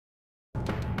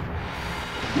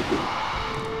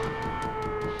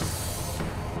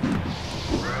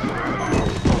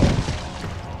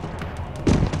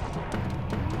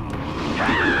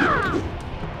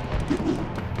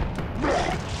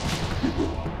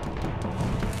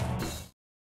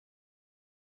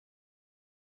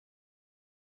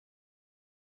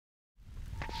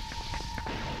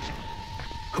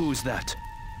Who's that?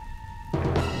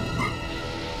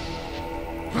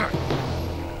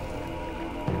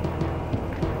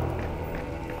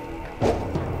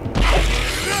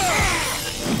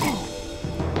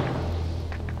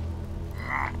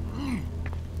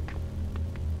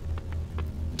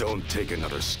 Don't take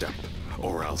another step,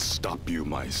 or I'll stop you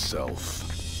myself.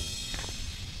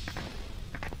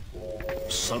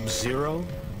 Sub-Zero?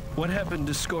 What happened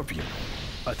to Scorpion?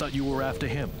 I thought you were after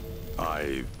him.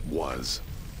 I was.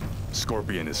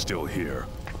 Scorpion is still here,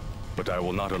 but I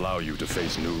will not allow you to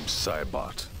face Noob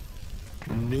Saibot.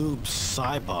 Noob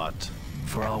Saibot?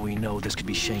 For all we know, this could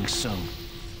be Shang Tsung.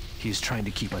 He is trying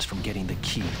to keep us from getting the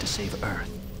key to save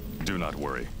Earth. Do not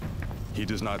worry. He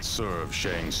does not serve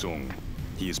Shang Tsung.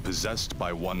 He is possessed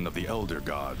by one of the Elder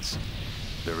Gods.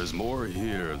 There is more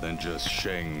here than just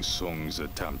Shang Tsung's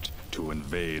attempt to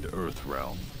invade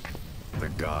Earthrealm. The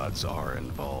gods are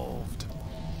involved.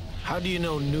 How do you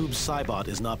know Noob Saibot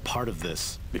is not part of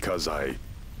this? Because I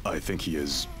think he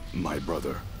is my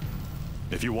brother.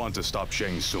 If you want to stop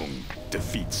Shang Tsung,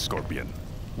 defeat Scorpion.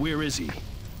 Where is he?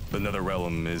 The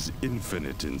Netherrealm is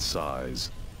infinite in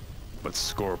size, but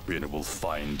Scorpion will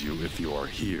find you if you are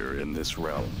here in this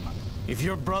realm. If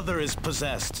your brother is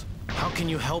possessed, how can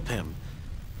you help him?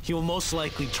 He will most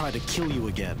likely try to kill you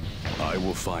again. I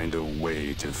will find a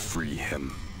way to free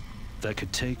him. That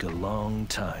could take a long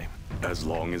time. As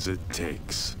long as it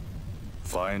takes.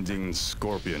 Finding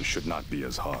Scorpion should not be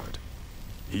as hard.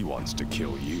 He wants to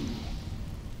kill you.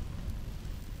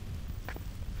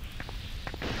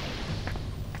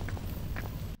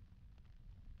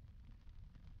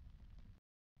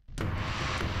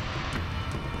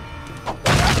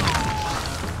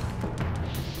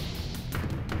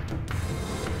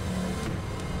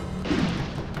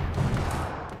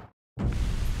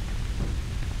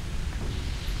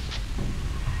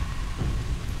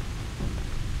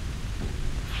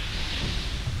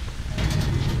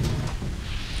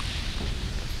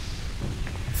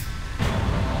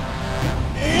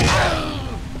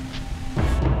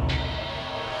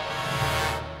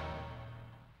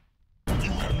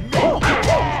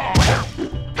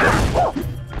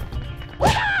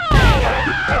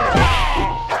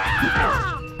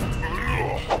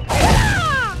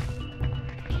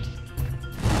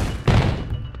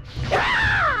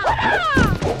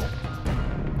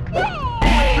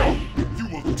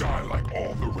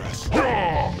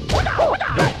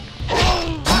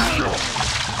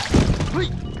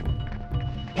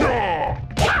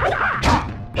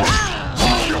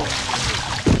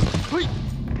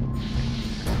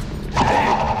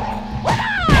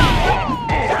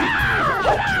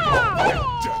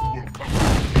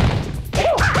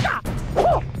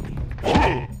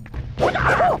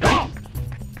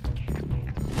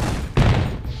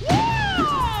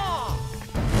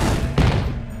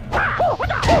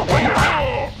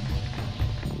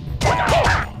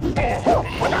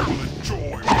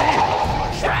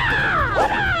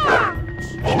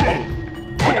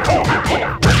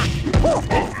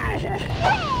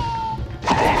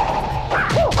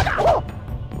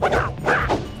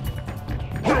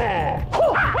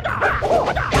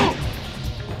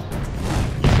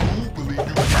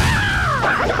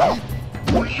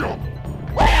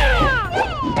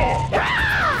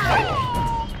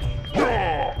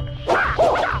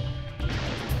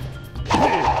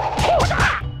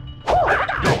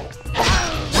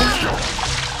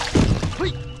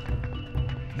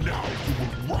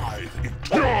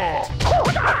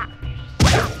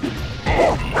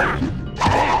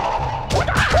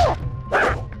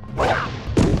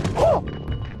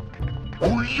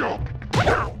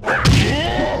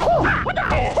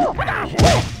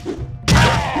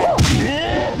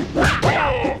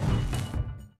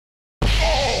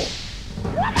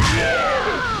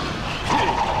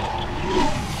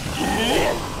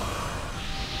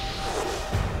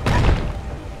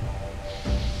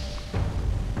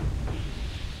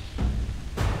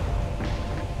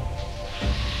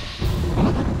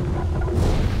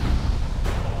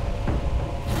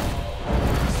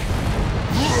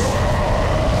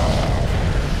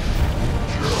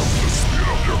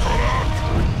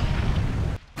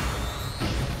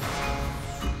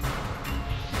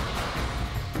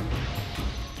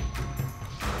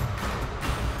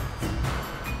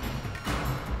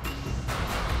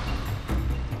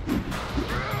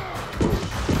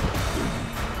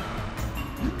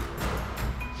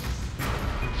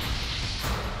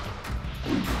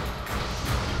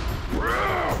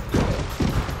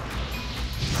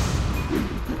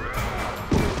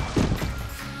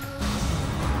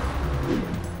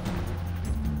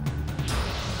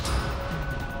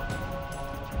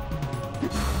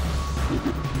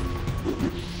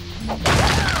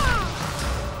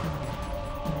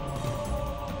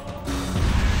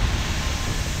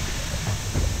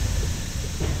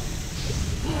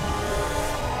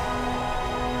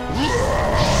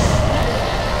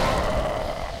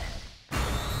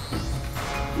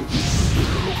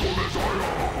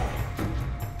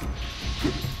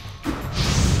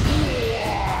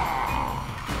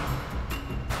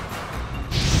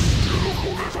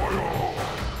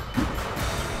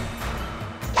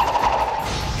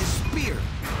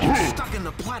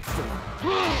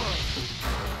 Huh?